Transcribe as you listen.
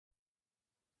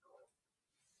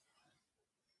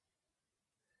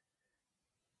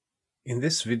In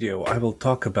this video, I will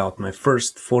talk about my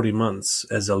first 40 months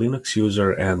as a Linux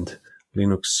user and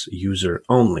Linux user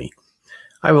only.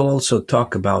 I will also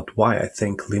talk about why I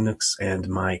think Linux and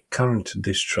my current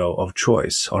distro of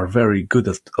choice are very good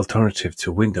alternative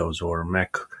to Windows or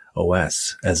Mac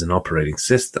OS as an operating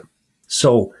system.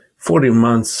 So, 40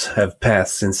 months have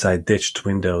passed since I ditched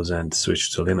Windows and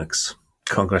switched to Linux.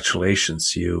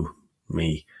 Congratulations,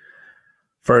 me.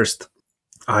 First,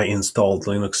 I installed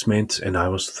Linux Mint and I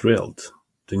was thrilled.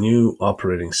 The new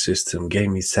operating system gave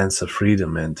me a sense of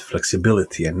freedom and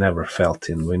flexibility I never felt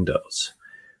in Windows.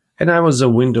 And I was a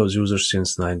Windows user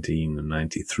since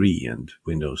 1993 and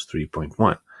Windows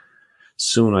 3.1.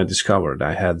 Soon I discovered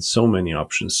I had so many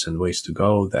options and ways to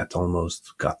go that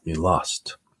almost got me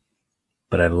lost.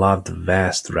 But I loved the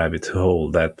vast rabbit hole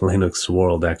that Linux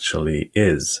world actually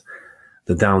is.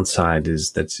 The downside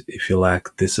is that if you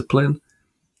lack discipline,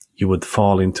 you would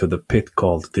fall into the pit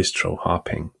called distro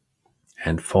hopping.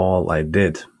 And fall I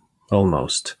did,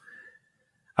 almost.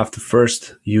 After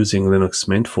first using Linux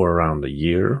Mint for around a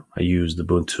year, I used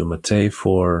Ubuntu Mate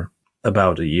for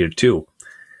about a year too.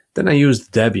 Then I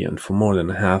used Debian for more than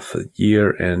half a year,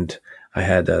 and I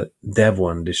had a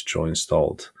Dev1 distro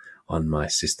installed on my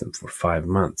system for 5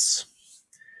 months.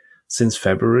 Since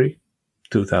February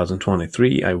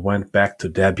 2023, I went back to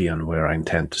Debian, where I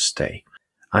intend to stay.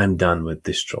 I'm done with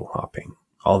distro hopping,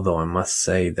 although I must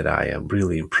say that I am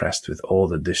really impressed with all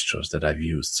the distros that I've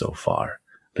used so far.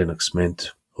 Linux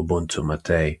Mint, Ubuntu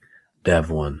Mate,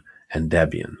 Dev1, and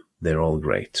Debian. They're all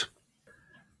great.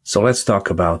 So let's talk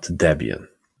about Debian.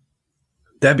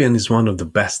 Debian is one of the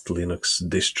best Linux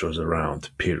distros around,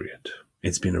 period.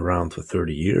 It's been around for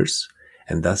 30 years,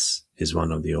 and thus is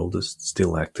one of the oldest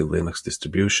still active Linux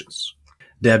distributions.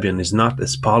 Debian is not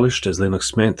as polished as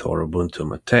Linux Mint or Ubuntu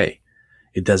Mate.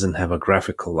 It doesn't have a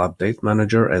graphical update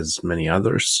manager as many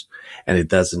others, and it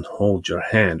doesn't hold your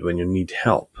hand when you need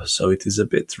help, so it is a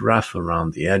bit rough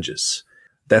around the edges.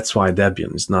 That's why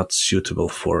Debian is not suitable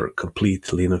for complete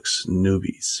Linux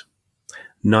newbies.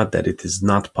 Not that it is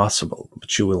not possible,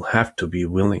 but you will have to be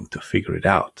willing to figure it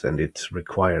out, and it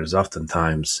requires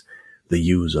oftentimes the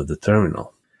use of the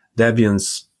terminal.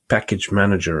 Debian's package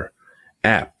manager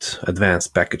apt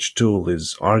advanced package tool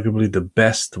is arguably the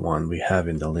best one we have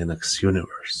in the Linux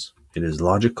universe. It is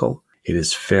logical, it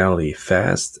is fairly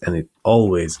fast, and it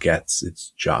always gets its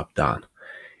job done.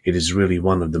 It is really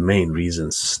one of the main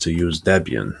reasons to use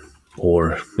Debian,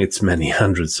 or its many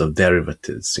hundreds of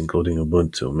derivatives, including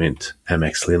Ubuntu, Mint,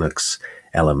 MX Linux,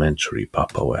 Elementary,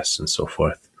 Pop! OS, and so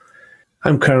forth.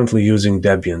 I'm currently using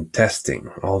Debian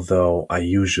testing, although I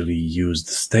usually use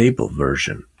the stable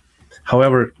version.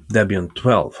 However, Debian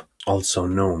 12, also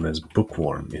known as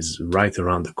Bookworm, is right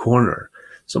around the corner,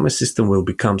 so my system will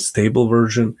become stable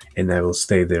version and I will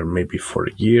stay there maybe for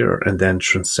a year and then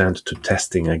transcend to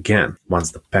testing again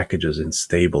once the packages in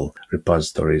stable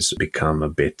repositories become a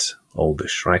bit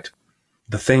oldish, right?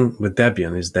 The thing with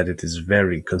Debian is that it is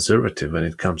very conservative when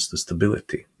it comes to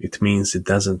stability. It means it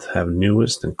doesn't have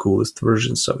newest and coolest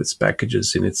versions of its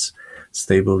packages in its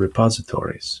stable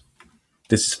repositories.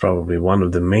 This is probably one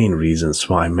of the main reasons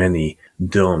why many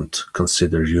don't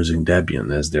consider using Debian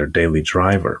as their daily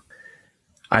driver.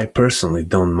 I personally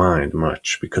don't mind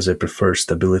much because I prefer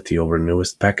stability over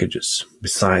newest packages.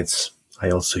 Besides, I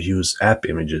also use app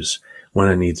images when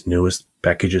I need newest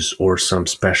packages or some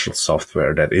special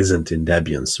software that isn't in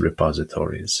Debian's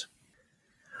repositories.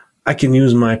 I can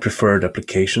use my preferred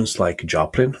applications like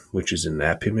Joplin, which is an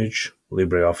app image,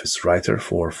 LibreOffice Writer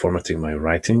for formatting my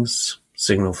writings,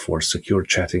 Signal for secure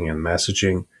chatting and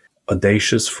messaging,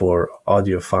 Audacious for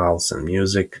audio files and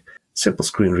music, Simple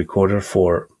Screen Recorder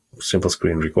for simple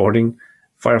screen recording,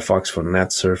 Firefox for net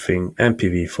surfing,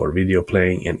 MPV for video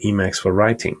playing, and Emacs for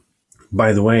writing.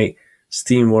 By the way,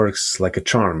 Steam works like a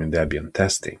charm in Debian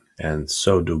testing, and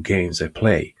so do games I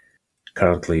play.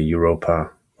 Currently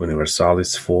Europa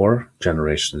Universalis 4,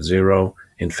 Generation 0,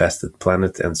 Infested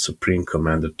Planet, and Supreme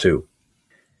Commander 2.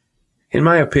 In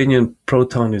my opinion,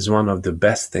 Proton is one of the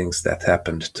best things that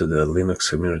happened to the Linux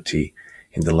community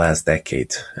in the last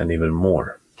decade, and even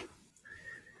more.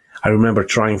 I remember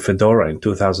trying Fedora in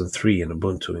 2003 and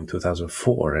Ubuntu in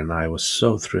 2004, and I was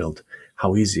so thrilled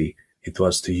how easy it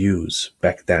was to use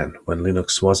back then when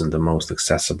Linux wasn't the most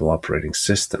accessible operating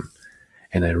system.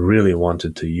 And I really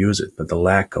wanted to use it, but the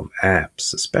lack of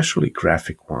apps, especially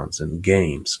graphic ones and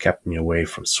games, kept me away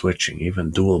from switching,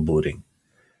 even dual booting.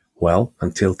 Well,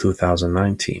 until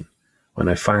 2019, when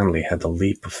I finally had a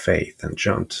leap of faith and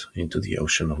jumped into the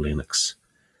ocean of Linux.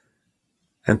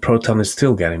 And Proton is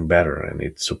still getting better, and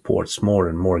it supports more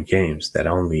and more games that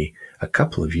only a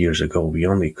couple of years ago we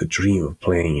only could dream of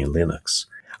playing in Linux.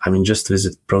 I mean, just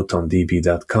visit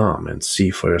protondb.com and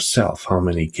see for yourself how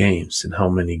many games and how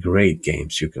many great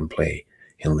games you can play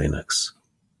in Linux.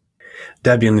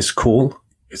 Debian is cool,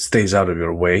 it stays out of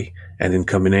your way, and in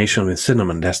combination with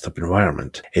Cinnamon desktop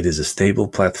environment, it is a stable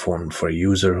platform for a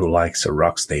user who likes a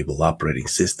rock-stable operating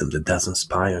system that doesn't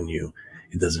spy on you,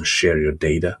 it doesn't share your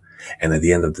data, and at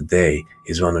the end of the day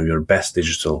is one of your best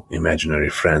digital imaginary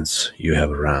friends you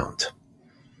have around.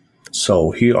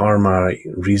 So here are my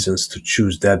reasons to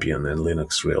choose Debian and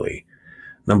Linux really.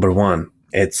 Number one,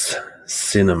 it's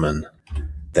Cinnamon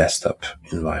desktop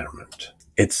environment.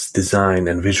 Its design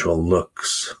and visual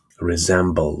looks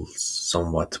resembles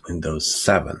somewhat Windows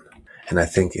 7, and I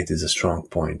think it is a strong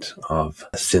point of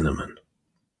Cinnamon.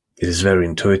 It is very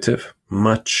intuitive,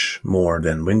 much more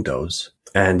than Windows,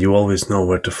 and you always know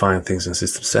where to find things in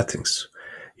system settings.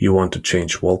 You want to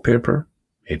change wallpaper?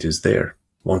 It is there.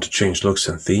 Want to change looks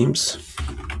and themes?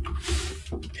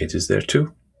 It is there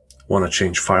too. Want to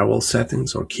change firewall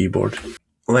settings or keyboard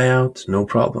layout? No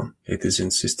problem. It is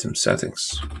in system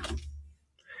settings.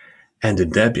 And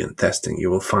in Debian testing, you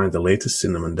will find the latest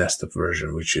Cinnamon desktop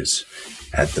version, which is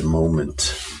at the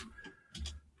moment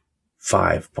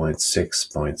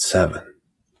 5.6.7.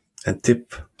 And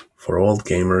tip for all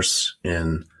gamers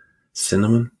in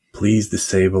Cinnamon, please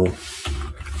disable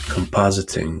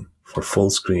compositing for full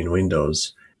screen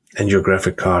windows and your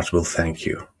graphic card will thank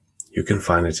you. You can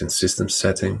find it in System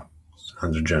Settings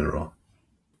under General.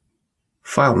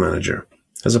 File Manager.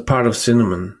 As a part of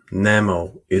Cinnamon,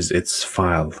 Nemo is its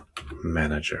file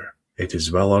manager. It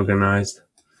is well organized,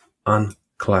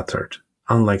 uncluttered,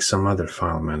 unlike some other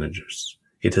file managers.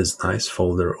 It has nice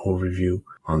folder overview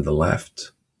on the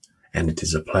left, and it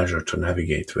is a pleasure to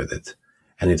navigate with it.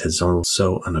 And it has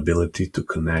also an ability to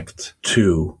connect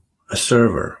to a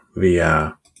server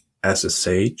via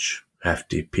SSH,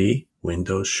 FTP,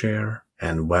 Windows Share,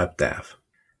 and WebDAV.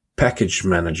 Package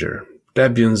Manager.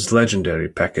 Debian's legendary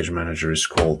package manager is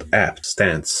called apt,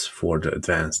 stands for the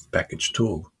Advanced Package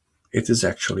Tool. It is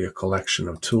actually a collection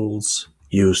of tools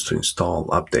used to install,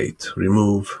 update,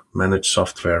 remove, manage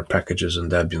software packages on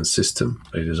Debian's system.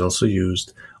 It is also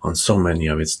used on so many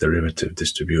of its derivative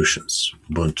distributions,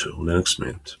 Ubuntu, Linux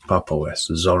Mint, Pop! OS,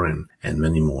 Zorin, and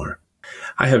many more.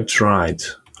 I have tried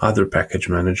other package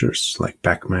managers like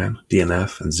Pacman,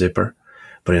 DNF, and Zypper,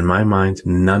 but in my mind,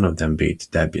 none of them beat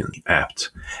Debian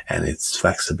apt and its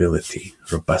flexibility,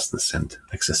 robustness, and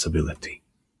accessibility.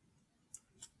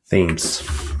 Themes.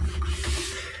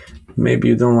 Maybe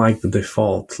you don't like the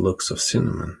default looks of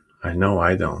Cinnamon. I know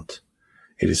I don't.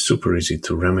 It is super easy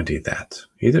to remedy that.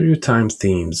 Either you time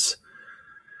themes,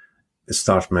 the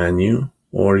start menu,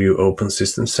 or you open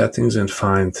system settings and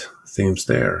find themes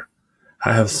there.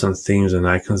 I have some themes and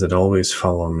icons that always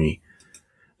follow me,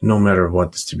 no matter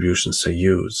what distributions I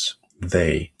use.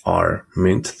 They are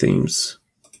Mint themes,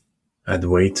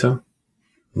 Adwaita,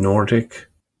 Nordic,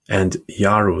 and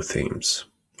Yaru themes.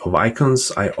 Of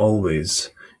icons, I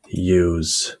always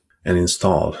use and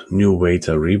install New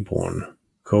Weta Reborn,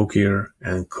 Cogear,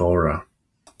 and Cora.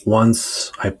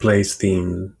 Once I place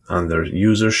theme under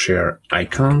user share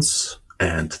icons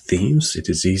and themes, it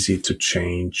is easy to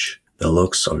change the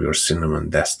looks of your Cinnamon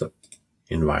desktop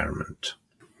environment.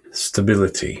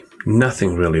 Stability.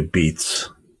 Nothing really beats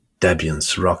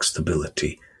Debian's rock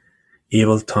stability.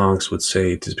 Evil tongues would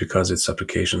say it is because its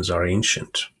applications are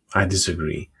ancient. I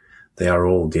disagree. They are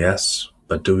old, yes,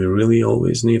 but do we really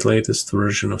always need latest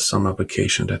version of some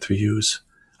application that we use?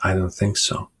 I don't think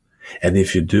so. And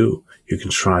if you do, you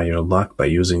can try your luck by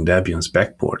using Debian's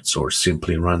backports or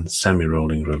simply run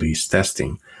semi-rolling release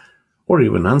testing, or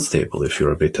even unstable if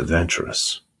you're a bit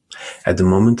adventurous. At the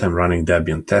moment I'm running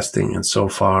Debian testing and so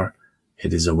far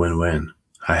it is a win-win.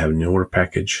 I have newer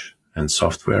package and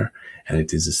software and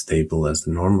it is as stable as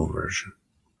the normal version.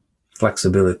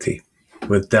 Flexibility.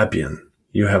 With Debian,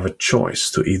 you have a choice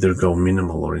to either go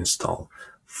minimal or install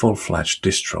full-fledged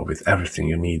distro with everything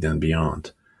you need and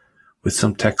beyond. With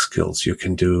some tech skills, you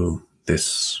can do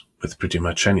this with pretty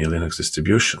much any Linux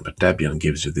distribution, but Debian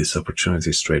gives you this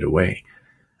opportunity straight away.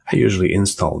 I usually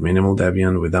install minimal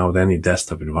Debian without any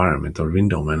desktop environment or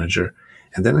window manager,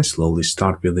 and then I slowly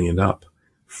start building it up.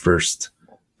 First,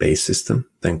 base system,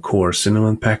 then core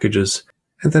Cinnamon packages,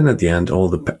 and then at the end, all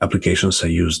the applications I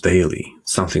use daily,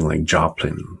 something like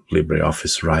Joplin,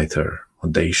 LibreOffice Writer,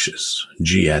 Audacious,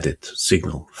 gedit,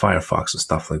 Signal, Firefox, and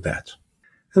stuff like that.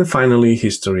 And finally,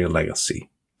 history and legacy.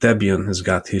 Debian has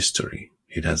got history.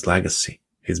 It has legacy.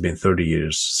 It's been 30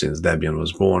 years since Debian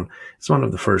was born. It's one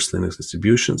of the first Linux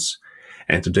distributions,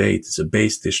 and today it is a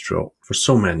base distro for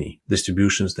so many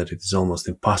distributions that it is almost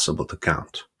impossible to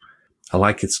count. I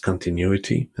like its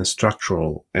continuity and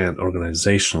structural and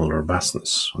organizational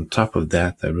robustness. On top of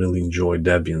that, I really enjoy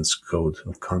Debian's code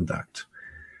of conduct.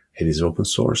 It is open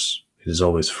source. It is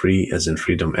always free, as in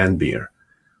freedom and beer.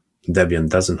 Debian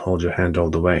doesn't hold your hand all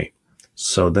the way.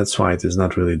 So that's why it is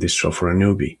not really a distro for a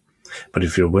newbie. But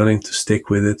if you're willing to stick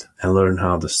with it and learn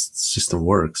how the system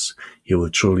works, you will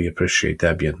truly appreciate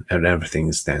Debian and everything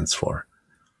it stands for.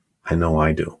 I know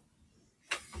I do.